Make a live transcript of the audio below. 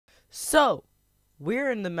So, we're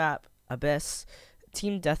in the map Abyss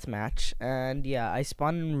Team Deathmatch, and yeah, I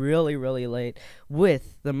spawned in really late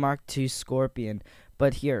with the Mark II Scorpion.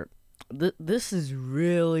 But here, this is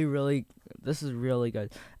really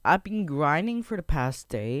good. I've been grinding for the past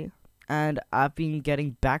day, and I've been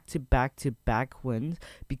getting back to back wins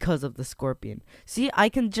because of the Scorpion. See, I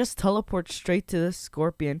can just teleport straight to the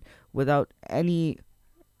Scorpion without any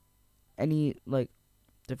like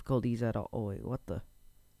difficulties at all. Oh wait, what the?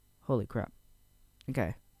 Holy crap.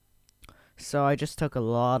 Okay. So I just took a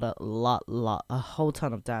whole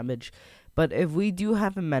ton of damage. But if we do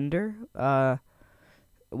have a mender,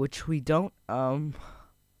 which we don't,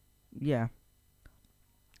 yeah.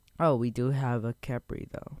 Oh, we do have a Capri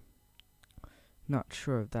though. Not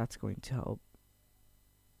sure if that's going to help.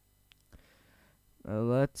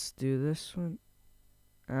 Let's do this one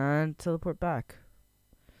and teleport back.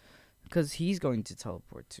 Because he's going to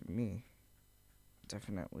teleport to me.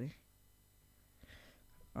 Definitely.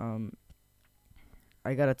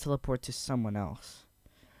 I gotta teleport to someone else.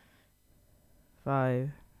 5,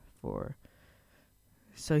 4.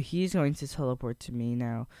 So he's going to teleport to me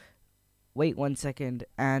now. Wait 1 second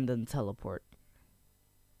and then teleport.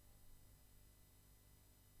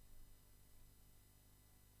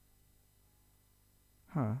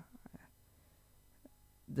 Huh.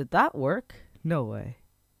 Did that work? No way.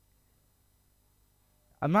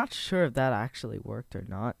 I'm not sure if that actually worked or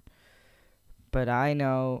not. But I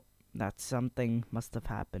know that something must have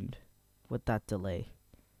happened with that delay.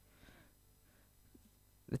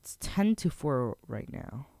 It's 10 to 4 right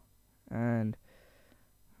now. And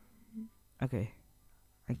okay.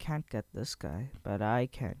 I can't get this guy, but I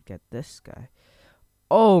can't get this guy.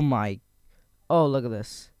 Oh my. Oh, look at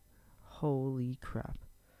this. Holy crap.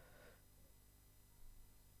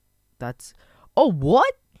 That's. Oh,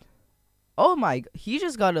 what? Oh my. He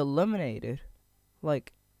just got eliminated.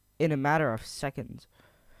 Like, in a matter of seconds.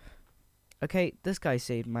 Okay, this guy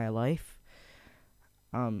saved my life.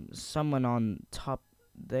 Someone on top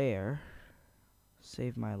there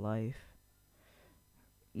saved my life.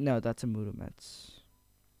 No, that's a Mudomets.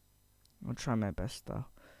 I'll try my best though.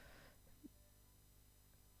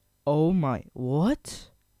 Oh my, what?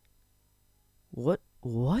 What?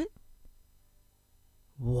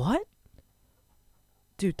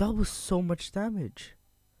 Dude, that was so much damage.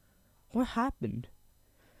 What happened?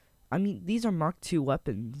 I mean, these are Mark II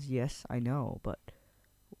weapons, yes, I know, but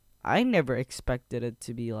I never expected it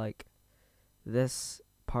to be, like, this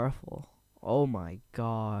powerful. Oh my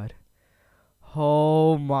god.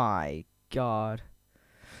 Oh my god.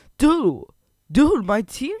 Dude, my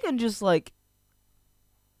team can just, like,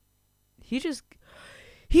 he just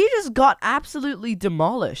got absolutely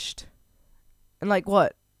demolished. And, like,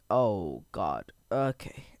 what? Oh god.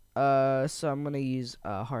 Okay. So I'm gonna use,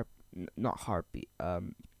 not Heartbeat,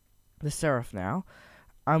 the Seraph now.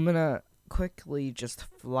 I'm gonna quickly just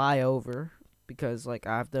fly over because like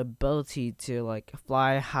I have the ability to like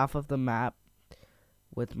fly half of the map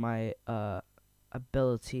with my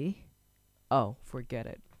ability. Oh, forget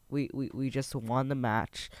it. We just won the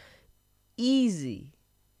match. Easy.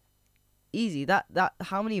 That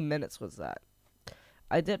how many minutes was that?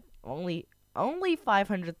 I did only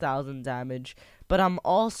 500,000 damage, but I'm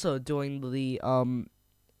also doing the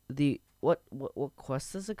what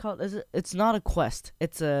quest is it called? It's not a quest.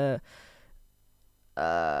 It's a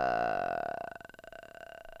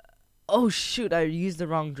oh shoot, I used the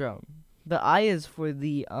wrong drone. The I is for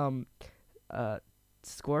the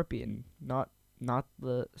Scorpion, not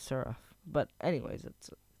the Seraph. But anyways,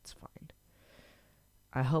 it's fine.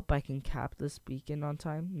 I hope I can cap this beacon on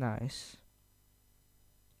time. Nice.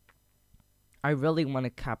 I really want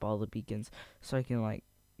to cap all the beacons so I can like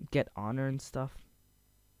get honor and stuff.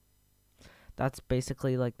 That's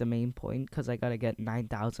basically like the main point, because I gotta get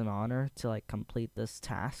 9,000 honor to like complete this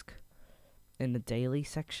task in the daily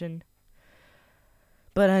section.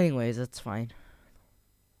 But anyways, it's fine.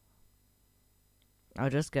 I'll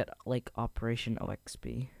just get like Operation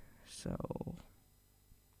OXP. So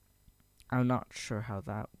I'm not sure how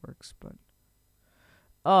that works, but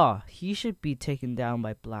oh, he should be taken down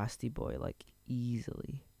by Blasty Boy like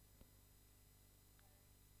easily.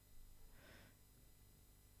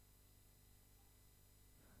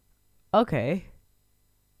 Okay.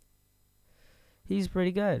 He's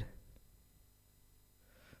pretty good.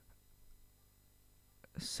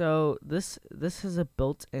 So this is a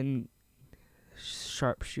built-in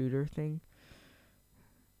sharpshooter thing.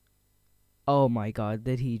 Oh my god,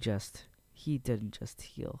 he didn't just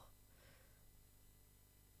heal.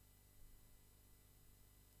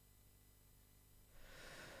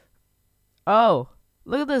 Oh,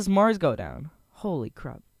 look at this Mars go down. Holy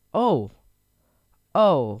crap. Oh.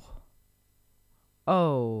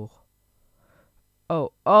 Oh.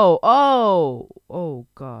 Oh, oh, oh! Oh,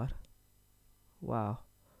 God. Wow.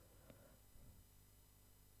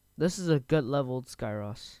 This is a good leveled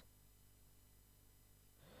Skyros.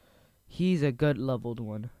 He's a good leveled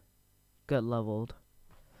one. Good leveled.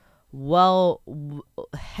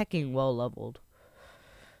 Hecking well leveled.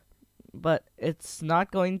 But it's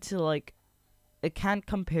not going to, like, it can't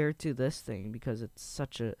compare to this thing because it's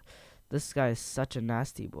such a, this guy is such a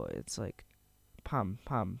nasty boy. It's like, pam,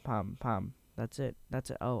 pam, pam, pam. That's it. That's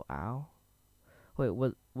it. Oh, ow.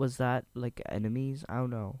 Wait, was that, like, enemies? I don't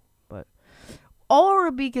know. But all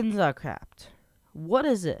our beacons are capped. What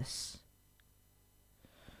is this?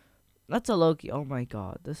 That's a Loki. Oh my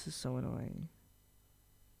god, this is so annoying.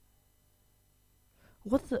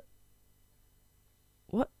 What the?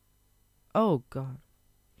 What? Oh god.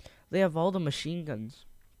 They have all the machine guns.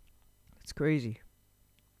 It's crazy.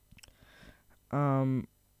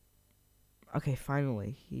 Okay,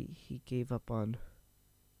 finally. He gave up on.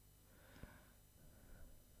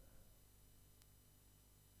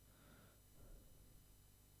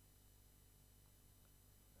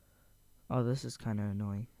 Oh, this is kind of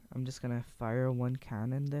annoying. I'm just gonna fire one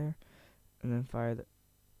cannon there, and then fire the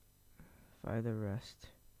rest.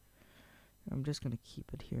 I'm just gonna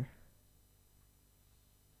keep it here.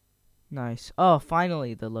 Nice. Oh,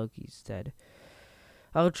 finally the Loki's dead.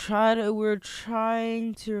 We're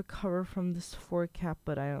trying to recover from this 4 cap,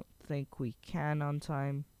 but I don't think we can on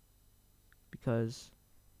time. Because,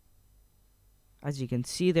 as you can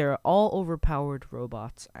see, they're all overpowered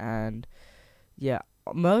robots. And, yeah,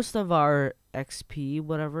 most of our XP,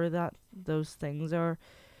 whatever those things are,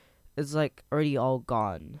 is, like, already all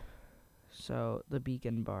gone. So, the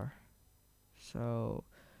beacon bar. So,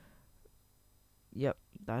 yep,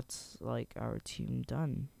 that's, like, our team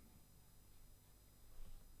done.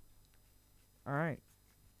 Alright.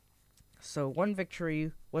 So, 1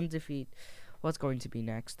 victory, 1 defeat. What's going to be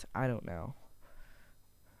next? I don't know.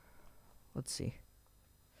 Let's see.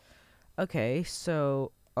 Okay,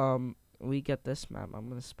 so, we get this map. I'm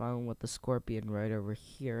gonna spawn with the scorpion right over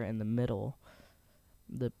here in the middle.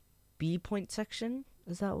 The B point section?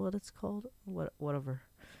 Is that what it's called? Whatever.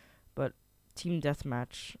 But, team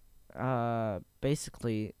deathmatch.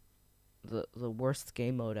 Basically, the worst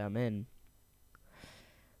game mode I'm in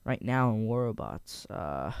right now in warrobots.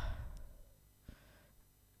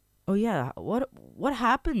 Oh yeah, what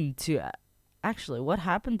happened to actually what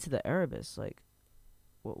happened to the Erebus? Like,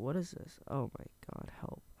 what is this? Oh my god,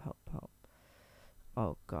 help, help, help.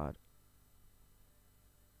 Oh god.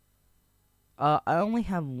 I only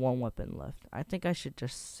have 1 weapon left. I think I should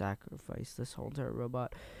just sacrifice this whole entire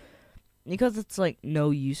robot because it's like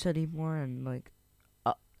no use anymore, and like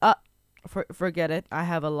forget it. I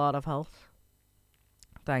have a lot of health.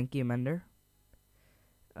 Thank you, Mender.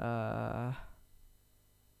 I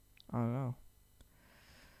don't know.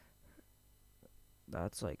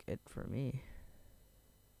 That's like it for me.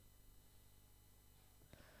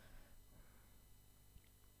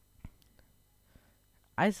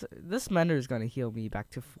 This Mender is gonna heal me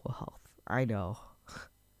back to full health. I know.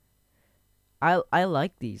 I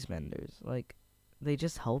like these Menders. Like, they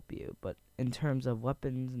just help you, but in terms of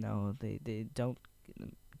weapons, no, they don't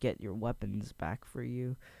get your weapons back for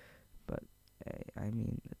you. But I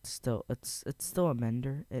mean, it's still a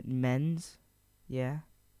mender. It mends. Yeah.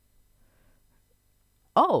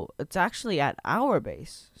 Oh, it's actually at our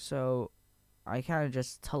base. So I kind of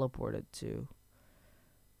just teleported to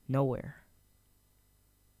nowhere.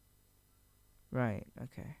 Right,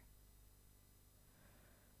 okay.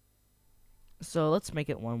 So let's make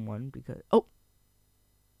it 1-1 because oh.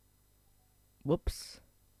 Whoops.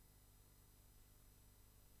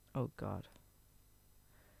 Oh god.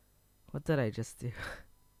 What did I just do?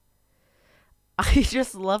 I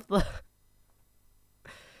just left the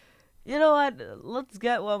You know what? Let's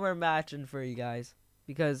get one more match in for you guys.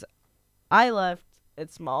 Because I left.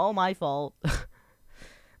 It's all my fault.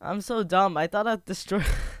 I'm so dumb. I thought I'd destroy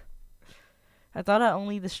I thought I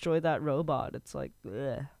only destroyed that robot. It's like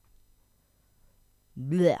bleh.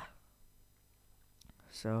 Bleh.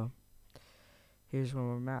 So here's one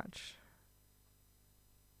more match.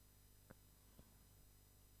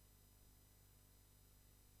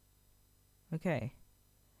 Okay.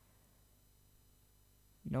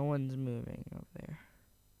 No one's moving up there.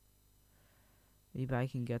 Maybe I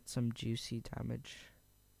can get some juicy damage.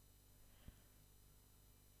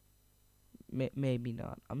 Maybe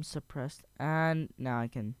not. I'm suppressed. And now I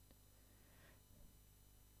can.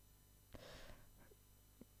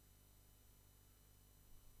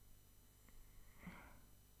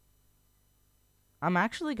 I'm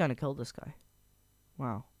actually gonna kill this guy.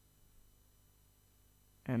 Wow.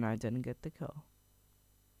 And I didn't get the kill.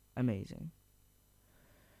 Amazing.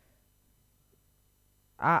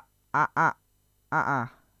 Ah, ah, ah, ah,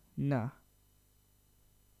 ah. No.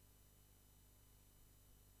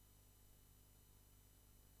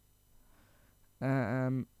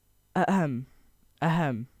 Um, ahem,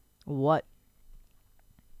 ahem. What?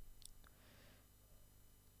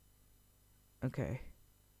 Okay.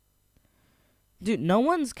 Dude, no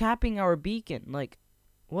one's capping our beacon. Like,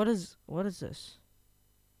 what is this?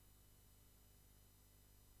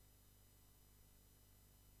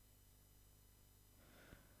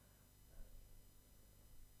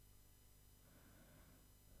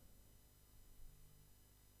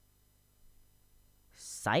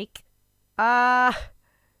 Psych?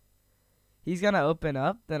 He's gonna open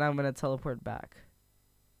up, then I'm gonna teleport back.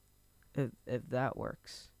 If that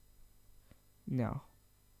works. No.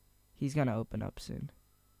 He's gonna open up soon.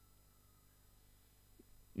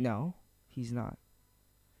 No, he's not.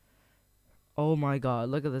 Oh my god,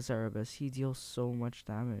 look at this Erebus. He deals so much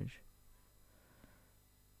damage.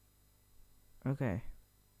 Okay.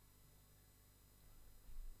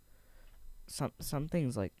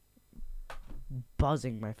 Something's like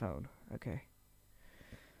buzzing my phone. Okay.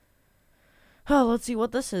 Oh, let's see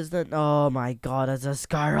what this is then. Oh my god, it's a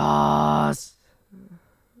Skyros.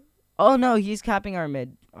 Oh no, he's capping our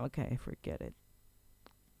mid. Okay, forget it.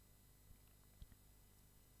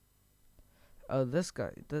 Oh, this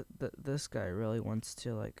guy, this guy really wants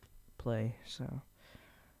to like play, so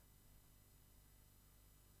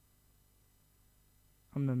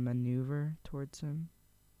I'm gonna maneuver towards him.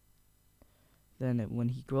 Then when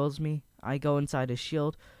he grills me, I go inside his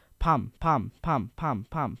shield. Pum, pum, pum, pum,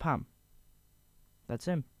 pum, pum. That's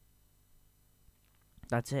him.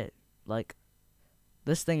 That's it. Like,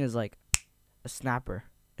 this thing is like a snapper.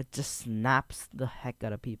 It just snaps the heck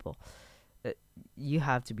out of people. You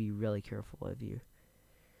have to be really careful of you.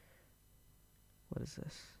 What is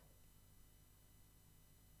this?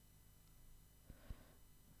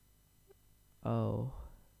 Oh.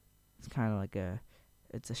 It's kind of like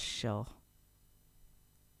it's a shell.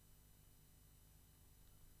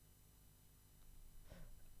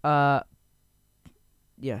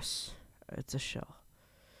 Yes. It's a shell.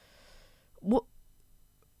 What?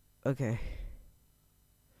 Okay.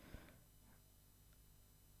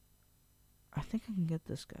 I think I can get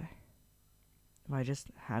this guy. If I just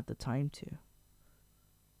have the time to.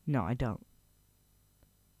 No, I don't.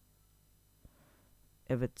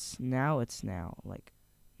 If it's now, it's now. Like,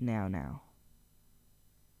 now.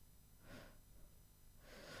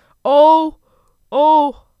 Oh!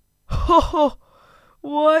 Oh!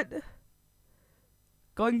 What?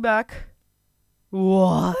 Going back.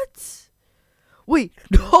 What? Wait,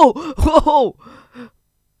 no! Whoa!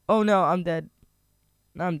 Oh no, I'm dead.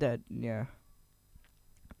 I'm dead, yeah.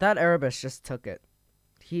 That Erebus just took it.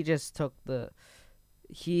 He took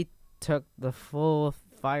the full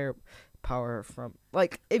firepower from,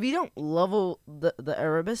 like, if you don't level the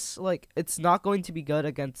Erebus, like, it's not going to be good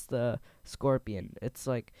against the Scorpion. It's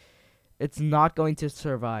like, it's not going to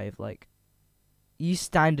survive. Like, you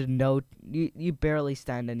barely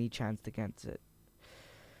stand any chance against it.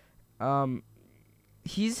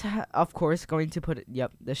 He's of course going to put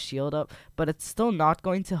the shield up, but it's still not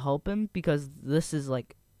going to help him because this is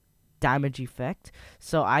like damage effect.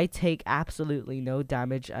 So I take absolutely no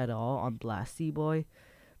damage at all on Blasty Boy.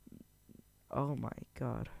 Oh my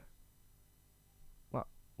god. What?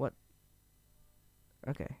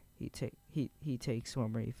 Okay, he takes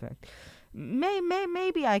swimmer effect.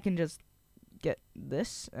 Maybe I can just get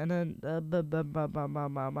this and then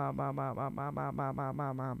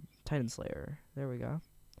Titan Slayer. There we go.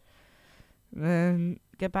 And then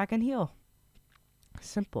get back and heal.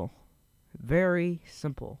 Simple. Very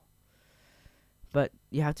simple. But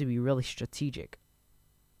you have to be really strategic.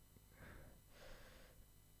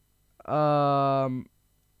 What?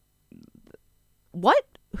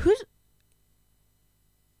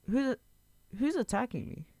 Who's attacking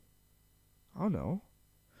me? I don't know.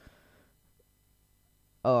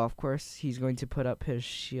 Oh, of course, he's going to put up his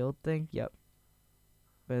shield thing. Yep.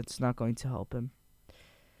 But it's not going to help him.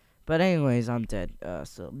 But anyways, I'm dead.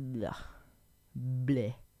 So, blah.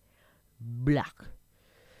 Bleh. Black.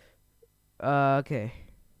 Okay.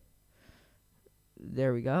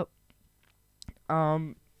 There we go.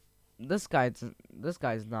 This guy's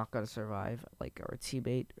not gonna survive, like our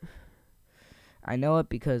teammate. I know it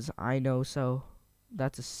because I know so.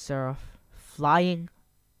 That's a Seraph. Flying.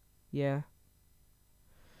 Yeah.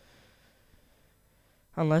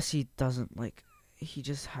 Unless he doesn't, like, he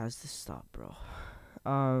just has to stop, bro.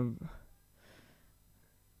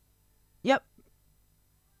 Yep.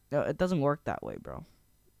 No, it doesn't work that way, bro.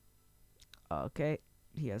 Okay.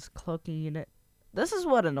 He has cloaking unit. This is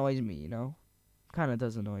what annoys me, you know? Kind of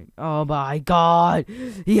does annoy me. Oh my god!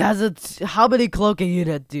 He has how many cloaking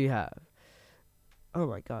units do you have? Oh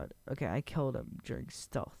my god. Okay, I killed him during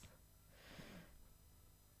stealth.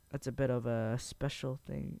 That's a bit of a special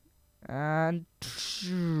thing. And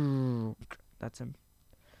that's him.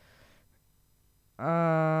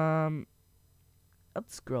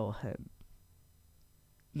 Let's grill him.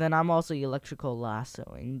 Then I'm also electrical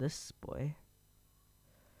lassoing this boy,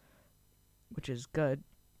 which is good.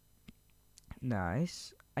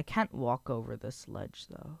 Nice. I can't walk over this ledge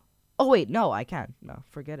though. Oh wait, no, I can. No,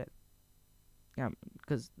 forget it. Yeah,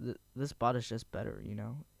 because this bot is just better, you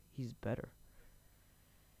know? He's better.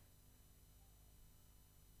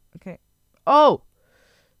 Okay. Oh!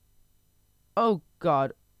 Oh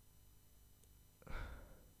god.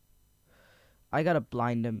 I gotta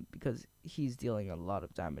blind him because he's dealing a lot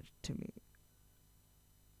of damage to me.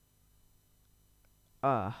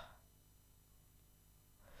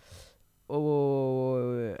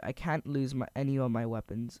 Oh, I can't lose any of my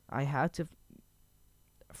weapons. I have to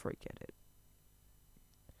forget it.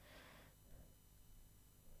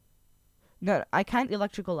 No, I can't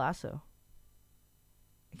electrical lasso.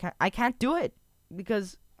 I can't do it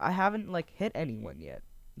because I haven't like hit anyone yet.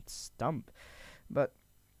 It's dumb. But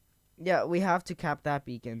yeah, we have to cap that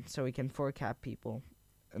beacon so we can cap people,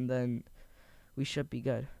 and then we should be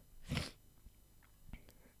good.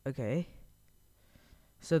 Okay.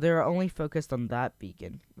 So they're only focused on that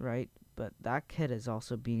beacon, right? But that kid is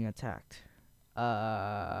also being attacked.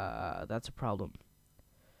 That's a problem.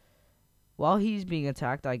 While he's being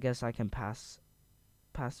attacked, I guess I can pass.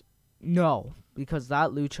 No, because that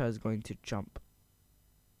Lucha is going to jump.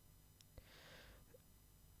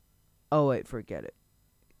 Oh wait, forget it.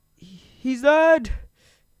 He's dead!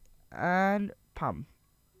 And pum.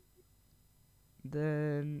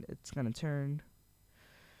 Then it's gonna turn.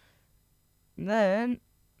 And then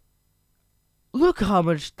look how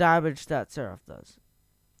much damage that Seraph does.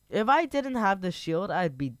 If I didn't have the shield,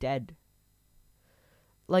 I'd be dead.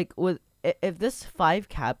 Like if this 5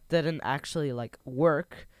 cap didn't actually like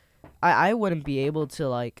work, I wouldn't be able to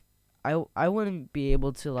like I wouldn't be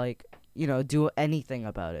able to like, you know, do anything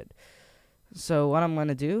about it. So what I'm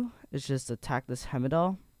gonna do is just attack this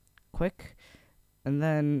Hemidol quick, and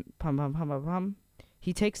then pum.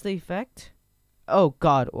 He takes the effect. Oh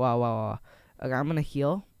god, wow. Okay, I'm gonna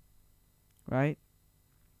heal. Right?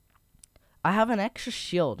 I have an extra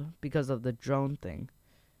shield because of the drone thing.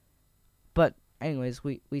 But anyways,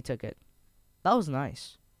 we took it. That was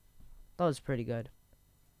nice. That was pretty good.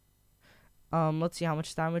 Let's see how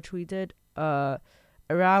much damage we did.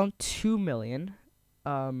 Around 2 million.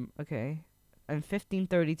 Okay. And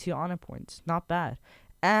 1532 honor points. Not bad.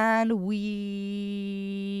 And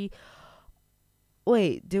we...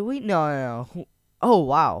 Wait, did we? No. Oh,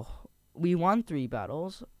 wow. We won 3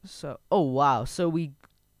 battles. So, oh, wow. So we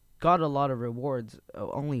got a lot of rewards.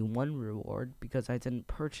 Only 1 reward because I didn't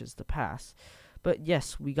purchase the pass. But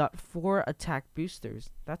yes, we got 4 attack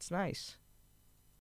boosters. That's nice.